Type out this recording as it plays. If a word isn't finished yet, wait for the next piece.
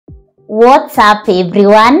What's up,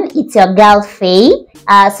 everyone? It's your girl Faye.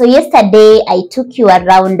 So yesterday I took you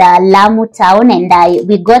around Lamu town, and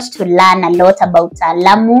we got to learn a lot about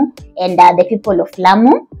Lamu and the people of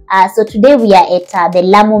Lamu. So today we are at the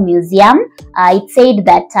Lamu Museum. It said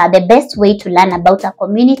that the best way to learn about a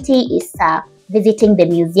community is visiting the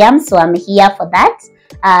museum, so I'm here for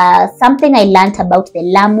that. Something I learned about the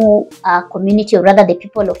Lamu community, or rather the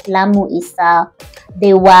people of Lamu, is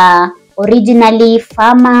they were originally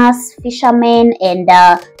farmers, fishermen, and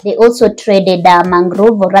they also traded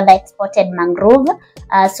mangrove, or rather exported mangrove.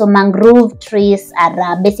 So mangrove trees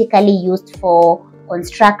are basically used for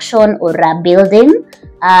construction or building.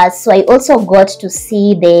 So I also got to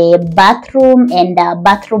see the bathroom and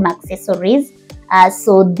bathroom accessories.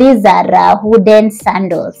 So these are wooden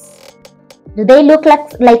sandals. Do they look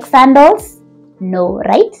like sandals? No,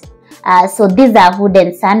 right? So these are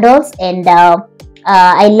wooden sandals, and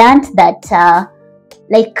I learned that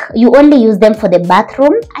like you only use them for the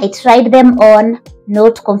bathroom. I tried them on,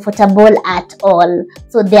 not comfortable at all.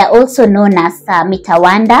 So they are also known as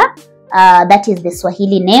mitawanda. That is the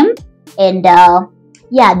Swahili name. And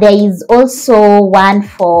yeah, there is also one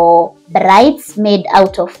for brides made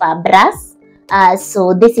out of brass.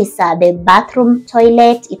 So this is the bathroom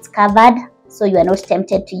toilet. It's covered, so you are not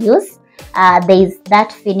tempted to use. There is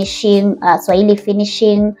that finishing, Swahili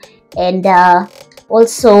finishing, and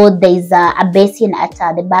also there is a basin at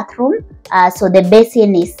the bathroom. So the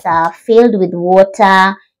basin is filled with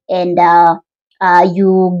water, and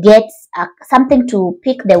you get something to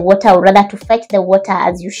pick the water, or rather to fetch the water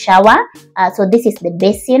as you shower. So this is the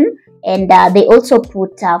basin, and they also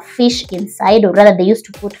put fish inside, or rather they used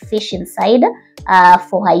to put fish inside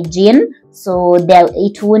for hygiene, so that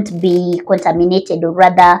it won't be contaminated, or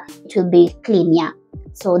rather it will be clean. Yeah,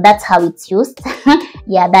 so that's how it's used.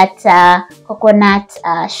 Yeah, that coconut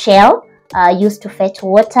shell used to fetch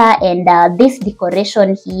water, and this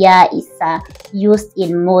decoration here is used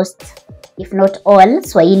in most, if not all,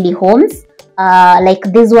 Swahili homes. Like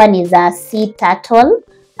this one is a sea turtle.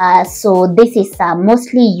 So this is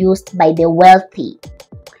mostly used by the wealthy.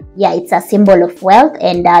 Yeah, it's a symbol of wealth,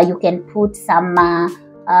 and you can put some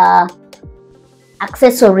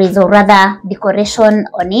accessories, or rather decoration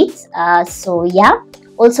on it. So yeah,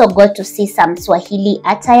 also got to see some Swahili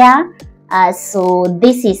attire. So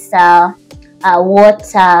this is what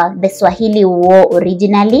the Swahili wore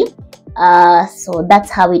originally. So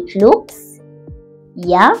that's how it looks.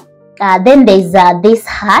 Yeah. Then there's this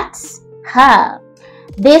hat.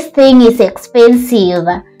 This thing is expensive.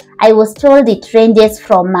 I was told it ranges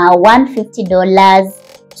from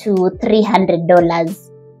 $150 to $300.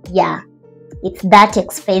 Yeah, it's that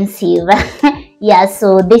expensive. Yeah,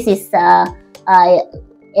 so this is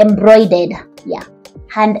embroidered. Yeah,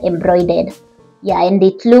 hand embroidered. Yeah, and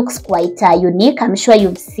it looks quite unique. I'm sure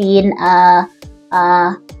you've seen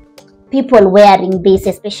people wearing this,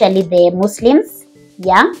 especially the Muslims.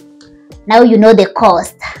 Yeah, now you know the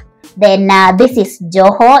cost. Then this is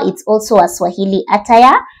Joho. It's also a Swahili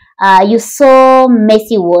attire. You saw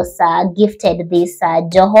Messi was gifted this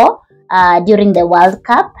Joho during the World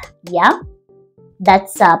Cup. Yeah,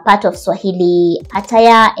 that's part of Swahili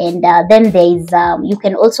attire. And then there is, you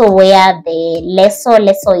can also wear the leso.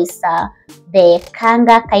 Leso is the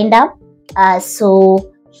kanga kind of.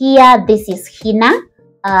 So here, this is henna.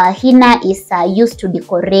 Henna is used to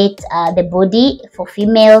decorate the body for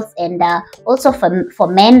females, and also for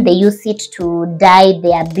men. They use it to dye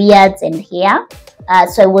their beards and hair.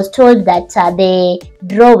 So I was told that the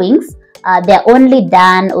drawings, they're only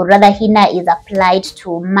done, or rather henna is applied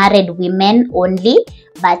to married women only,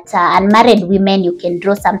 but unmarried women, you can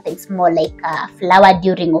draw something small like a flower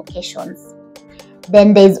during occasions.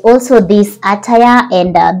 Then there's also this attire,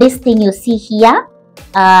 and this thing you see here,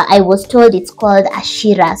 I was told it's called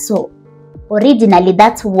ashira. So originally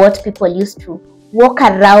that's what people used to walk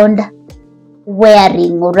around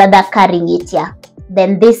wearing, or rather carrying it. Yeah.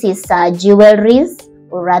 Then this is jewelries,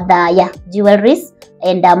 or rather, yeah, jewelries,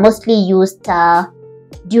 and mostly used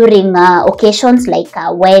during occasions like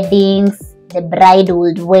weddings. The bride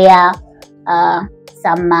would wear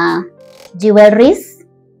some jewelries.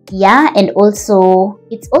 Yeah, and also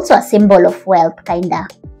it's also a symbol of wealth, kinda.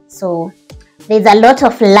 So there's a lot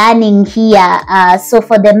of learning here. So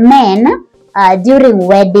for the men, during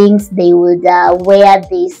weddings, they would wear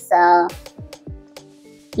this,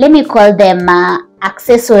 let me call them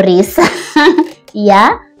accessories.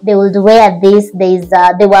 Yeah, they would wear this. They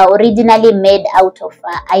were originally made out of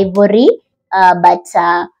ivory, but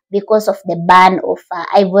because of the ban of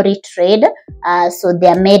ivory trade, so they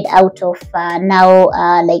are made out of now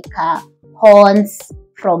like horns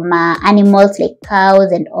from animals like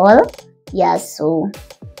cows and all. Yeah, so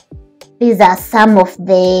these are some of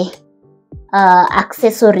the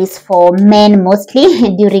accessories for men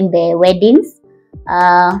mostly during the weddings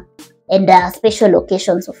and special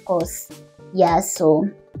occasions, of course. Yeah, so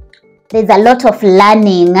there's a lot of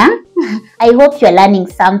learning. I hope you're learning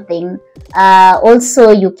something.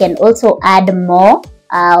 Also, you can also add more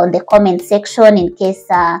on the comment section in case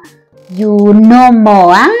you know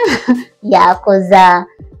more. Yeah, because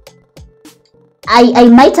I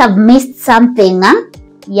might have missed something.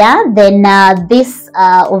 Yeah, then this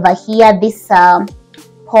over here, this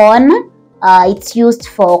horn, it's used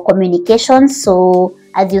for communication. So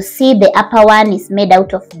as you see, the upper one is made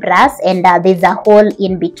out of brass, and there's a hole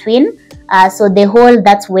in between. So the hole,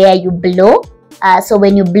 that's where you blow. So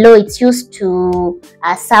when you blow, it's used to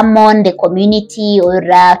summon the community or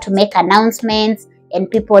to make announcements, and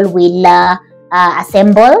people will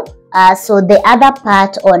assemble. So the other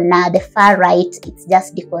part on the far right, it's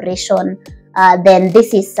just decoration. Then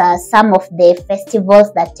this is some of the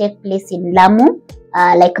festivals that take place in Lamu.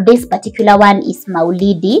 Like this particular one is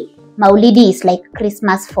Maulidi. Maulidi is like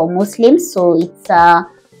Christmas for Muslims, so it's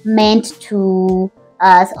meant to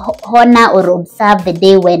honor or observe the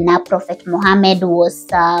day when Prophet Muhammad was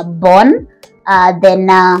born. Then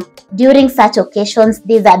during such occasions,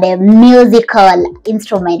 these are the musical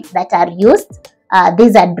instruments that are used.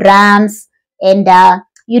 These are drums, and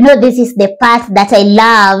this is the part that I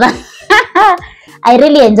love. I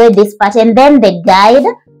really enjoyed this part. And then the guide,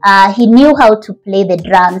 he knew how to play the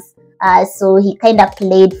drums, so he kind of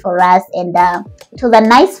played for us, and it was a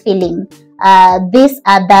nice feeling. These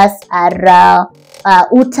others are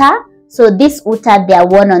uta. So this uta, they are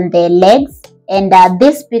worn on the legs, and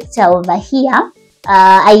this picture over here,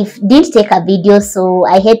 I did take a video, so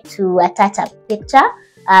I had to attach a picture.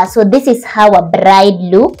 So this is how a bride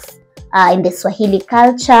looks in the Swahili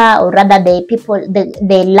culture, or rather the people,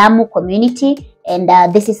 the Lamu community, and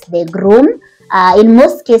this is the groom. In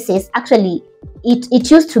most cases, actually,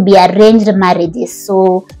 it used to be arranged marriages,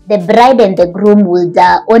 so the bride and the groom would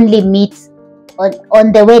only meet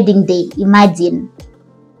on the wedding day. Imagine.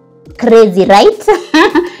 Crazy, right?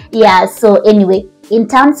 Yeah, so anyway, in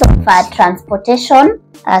terms of transportation,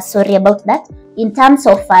 sorry about that. In terms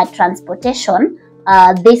of transportation,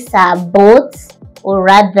 these are boats, or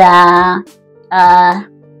rather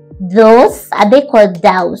those are they called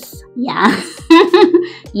dhows? Yeah.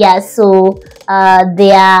 Yeah, so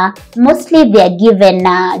they are given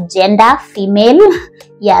gender female.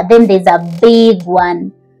 Yeah, then there's a big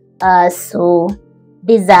one. So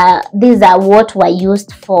these are what were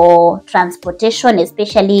used for transportation,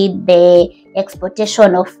 especially the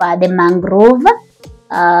exportation of the mangrove.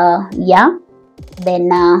 Yeah,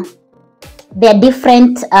 then they're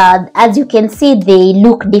different. As you can see, they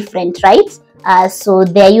look different, right? So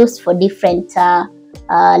they're used for different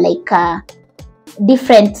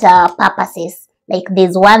different purposes. Like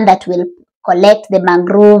there's one that will collect the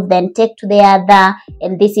mangrove, then take to the other,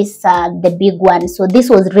 and this is the big one. So this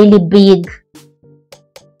was really big.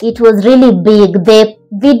 It was really big. The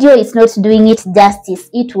video is not doing it justice.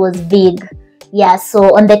 It was big. Yeah,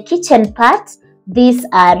 so on the kitchen part, these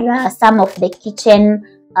are some of the kitchen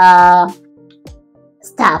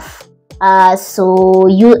stuff. These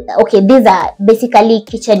are basically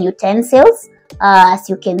kitchen utensils. As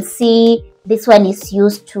you can see, this one is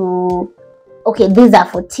used to, these are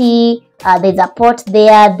for tea. There's a pot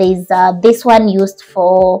there. There's this one used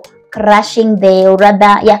for crushing the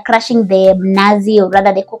mnazi, or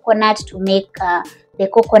rather the coconut, to make the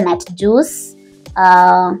coconut juice,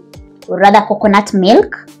 or rather coconut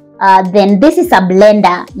milk. Then this is a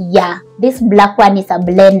blender. Yeah, this black one is a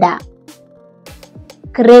blender.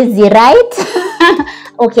 Crazy, right?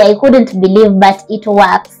 Okay, I couldn't believe, but it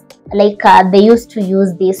works. Like they used to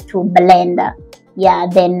use this to blend. Yeah,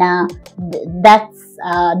 then that's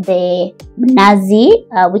the mnazi,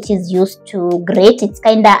 which is used to grate. It's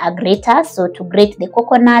kind of a grater, so to grate the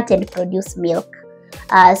coconut and produce milk.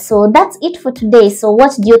 So that's it for today. So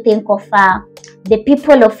what do you think of the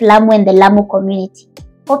people of Lamu and the Lamu community?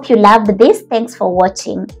 Hope you loved this. Thanks for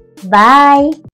watching. Bye.